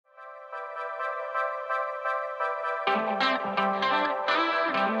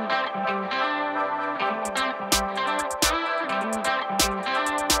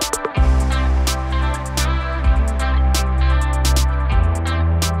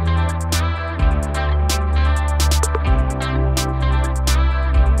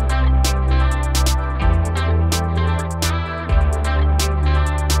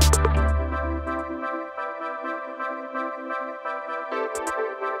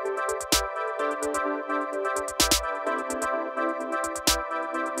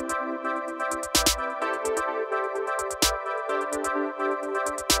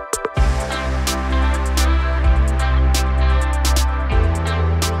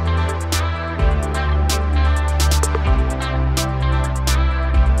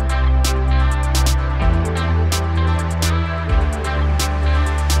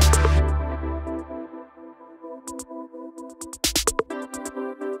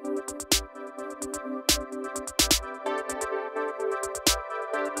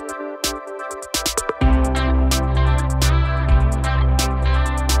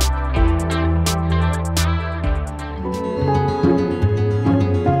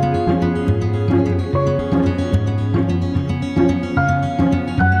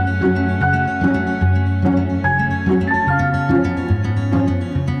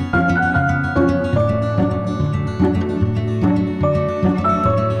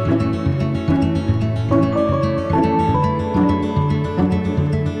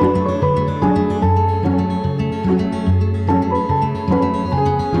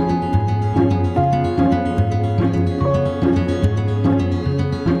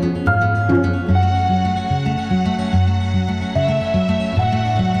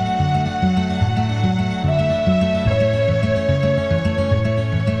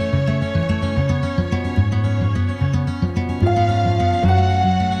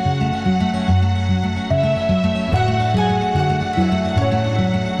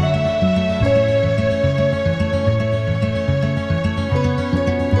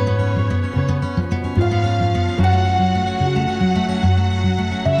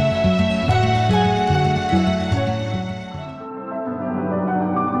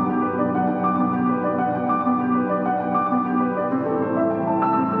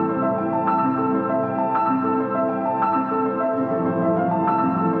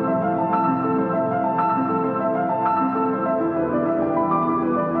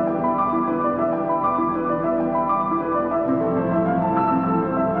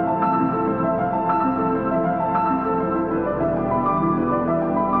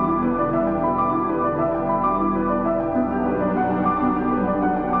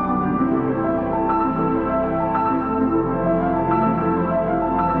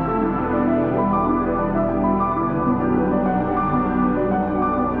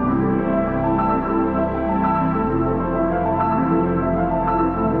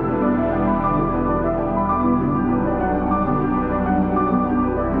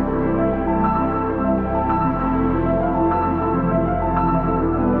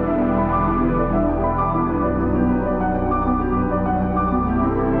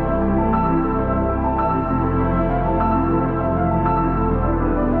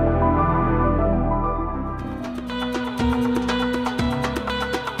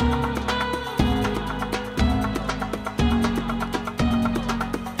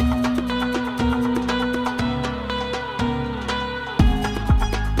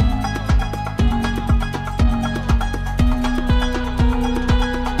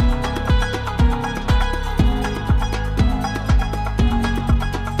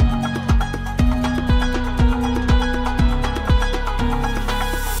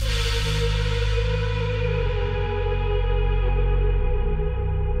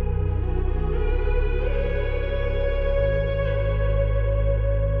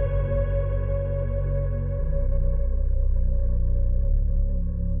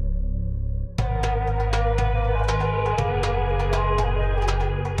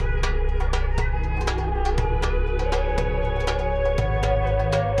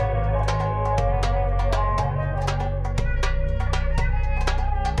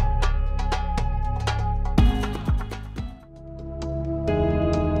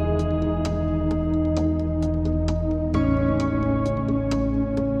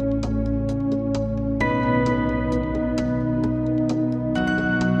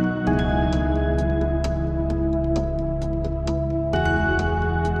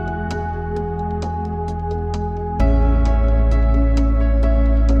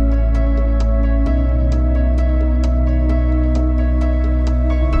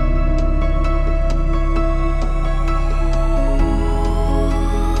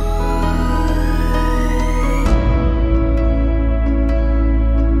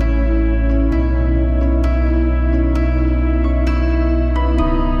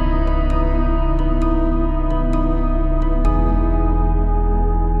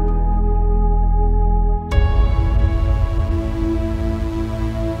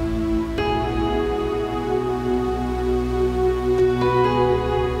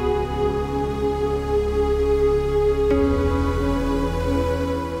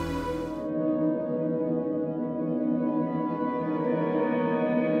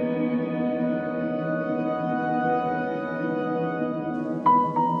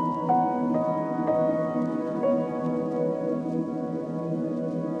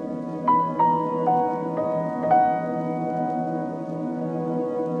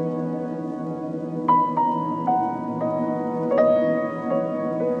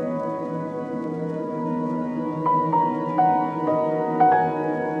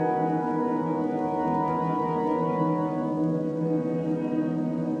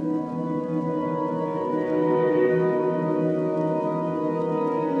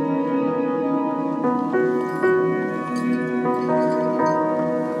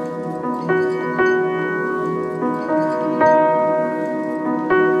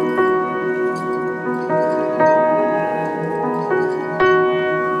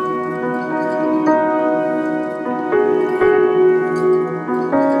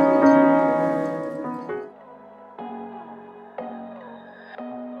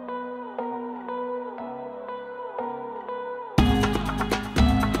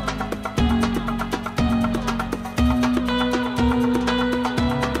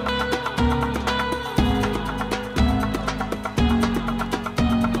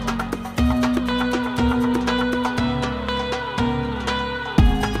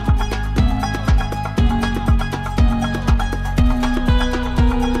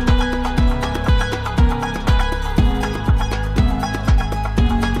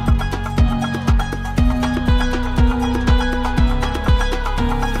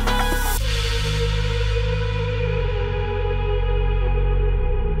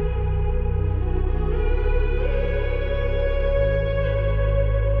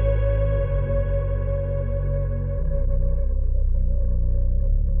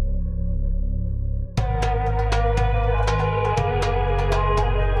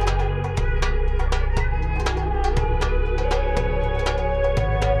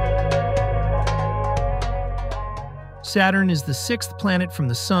Saturn is the sixth planet from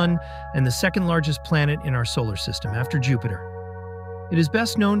the Sun and the second largest planet in our solar system after Jupiter. It is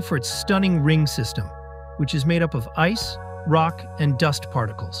best known for its stunning ring system, which is made up of ice, rock, and dust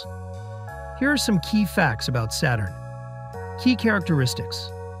particles. Here are some key facts about Saturn. Key characteristics.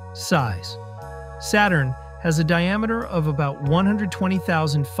 Size. Saturn has a diameter of about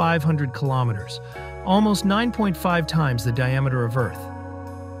 120,500 kilometers, almost 9.5 times the diameter of Earth.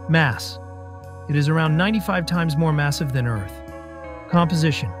 Mass. It is around 95 times more massive than Earth.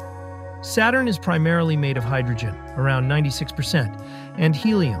 Composition. Saturn is primarily made of hydrogen, around 96%, and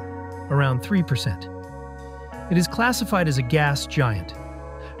helium, around 3%. It is classified as a gas giant.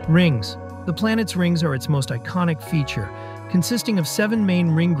 Rings. The planet's rings are its most iconic feature, consisting of 7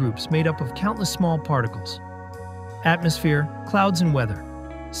 main ring groups made up of countless small particles. Atmosphere, clouds, and weather.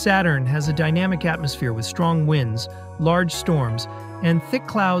 Saturn has a dynamic atmosphere with strong winds, large storms, and thick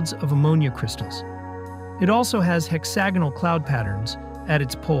clouds of ammonia crystals. It also has hexagonal cloud patterns at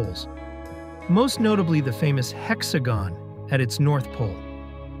its poles, most notably the famous hexagon at its north pole.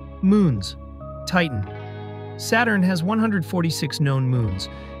 Moons. Titan. Saturn has 146 known moons,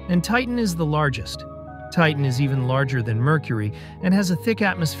 and Titan is the largest. Titan is even larger than Mercury and has a thick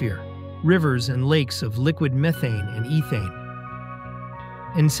atmosphere, rivers and lakes of liquid methane and ethane.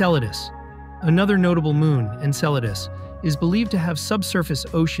 Enceladus. Another notable moon, Enceladus, is believed to have subsurface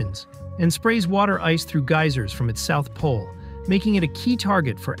oceans and sprays water ice through geysers from its south pole, making it a key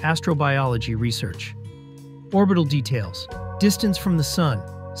target for astrobiology research. Orbital details. Distance from the Sun.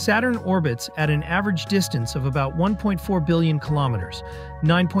 Saturn orbits at an average distance of about 1.4 billion kilometers,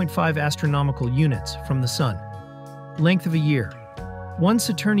 9.5 astronomical units, from the Sun. Length of a year. One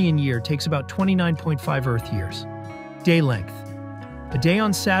Saturnian year takes about 29.5 Earth years. Day length. A day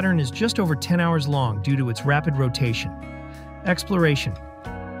on Saturn is just over 10 hours long due to its rapid rotation. Exploration.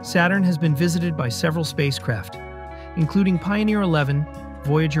 Saturn has been visited by several spacecraft, including Pioneer 11,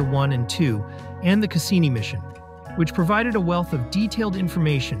 Voyager 1 and 2, and the Cassini mission, which provided a wealth of detailed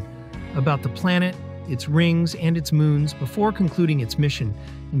information about the planet, its rings, and its moons before concluding its mission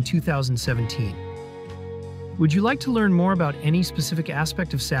in 2017. Would you like to learn more about any specific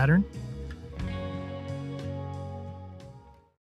aspect of Saturn?